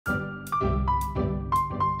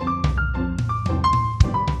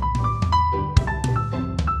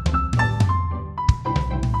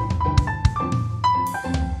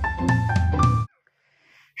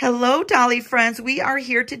Hello, Dolly friends. We are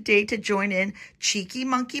here today to join in Cheeky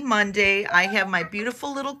Monkey Monday. I have my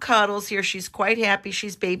beautiful little Cuddles here. She's quite happy.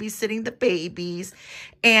 She's babysitting the babies.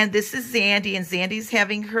 And this is Zandy, and Zandy's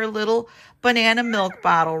having her little banana milk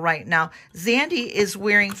bottle right now. Zandy is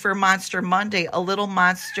wearing for Monster Monday a little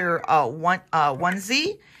monster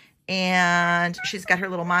onesie. And she's got her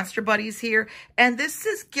little monster buddies here. And this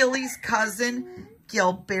is Gilly's cousin,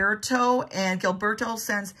 Gilberto. And Gilberto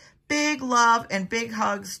sends big love and big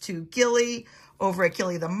hugs to Gilly over at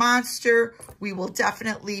Gilly the Monster. We will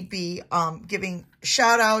definitely be giving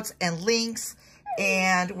shout outs and links,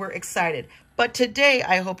 and we're excited. But today,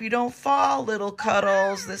 I hope you don't fall, little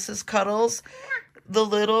Cuddles. This is Cuddles, the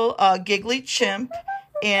little giggly chimp,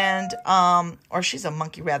 and, or she's a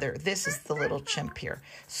monkey rather. This is the little chimp here.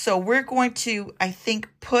 So we're going to, I think,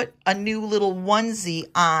 put a new little onesie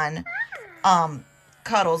on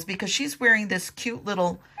Cuddles because she's wearing this cute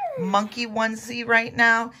little monkey onesie right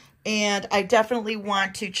now, and I definitely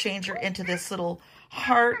want to change her into this little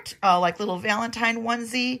heart, like little Valentine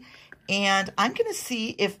onesie, and I'm gonna see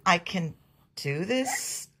if I can do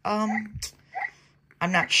this. I'm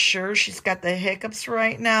not sure. She's got the hiccups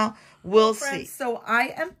right now. We'll see. So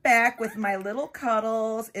I am back with my little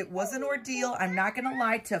Cuddles. It was an ordeal, I'm not gonna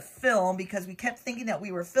lie, to film because we kept thinking that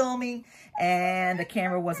we were filming and the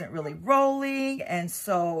camera wasn't really rolling, and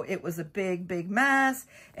so it was a big mess,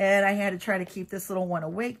 and I had to try to keep this little one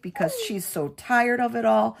awake because she's so tired of it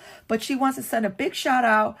all. But she wants to send a big shout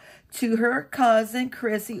out to her cousin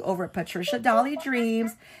Chrissy over at Patricia Dolly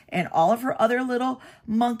Dreams and all of her other little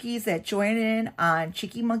monkeys that join in on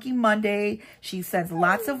Cheeky Monkey Monday. She sends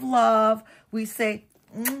lots of love. We say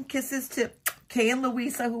kisses to Kay and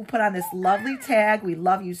Louisa, who put on this lovely tag. We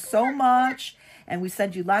love you so much, and we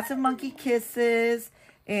send you lots of monkey kisses.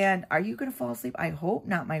 And are you going to fall asleep? I hope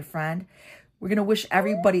not, my friend. We're going to wish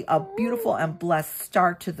everybody a beautiful and blessed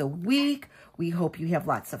start to the week. We hope you have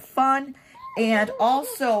lots of fun. And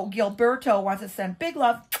also, Gilberto wants to send big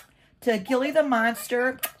love to Gilly the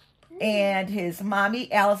Monster and his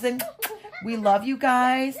mommy, Allison. We love you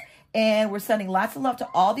guys. And we're sending lots of love to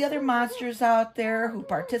all the other monsters out there who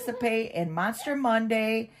participate in Monster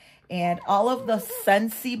Monday, and all of the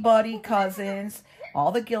Sensi Buddy cousins,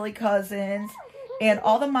 all the Gilly cousins, and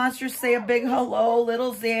all the monsters. Say a big hello,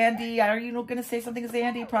 little Zandy. Are you going to say something,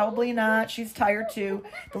 Zandy? Probably not. She's tired too.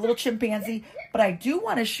 The little chimpanzee. But I do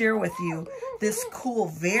want to share with you this cool,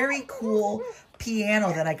 very cool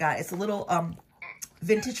piano that I got. It's a little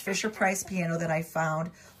vintage Fisher-Price piano that I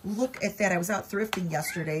found. Look at that. I was out thrifting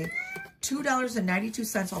yesterday.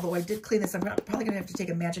 $2.92, although I did clean this. I'm probably going to have to take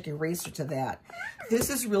a magic eraser to that. This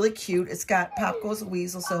is really cute. It's got Pop Goes the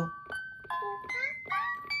Weasel, so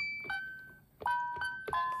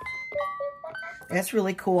that's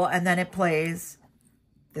really cool. And then it plays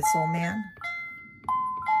this old man.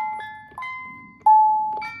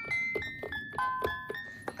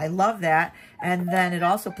 I love that. And then it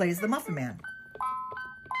also plays the Muffin Man.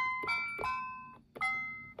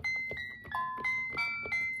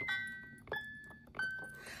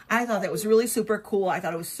 I thought that was really super cool. I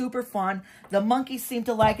thought it was super fun. The monkeys seem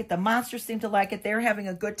to like it. The monsters seem to like it. They're having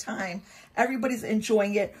a good time. Everybody's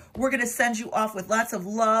enjoying it. We're going to send you off with lots of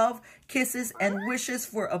love, kisses, and wishes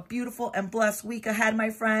for a beautiful and blessed week ahead, my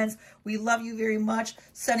friends. We love you very much.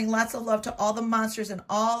 Sending lots of love to all the monsters and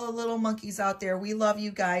all the little monkeys out there. We love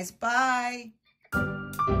you guys. Bye.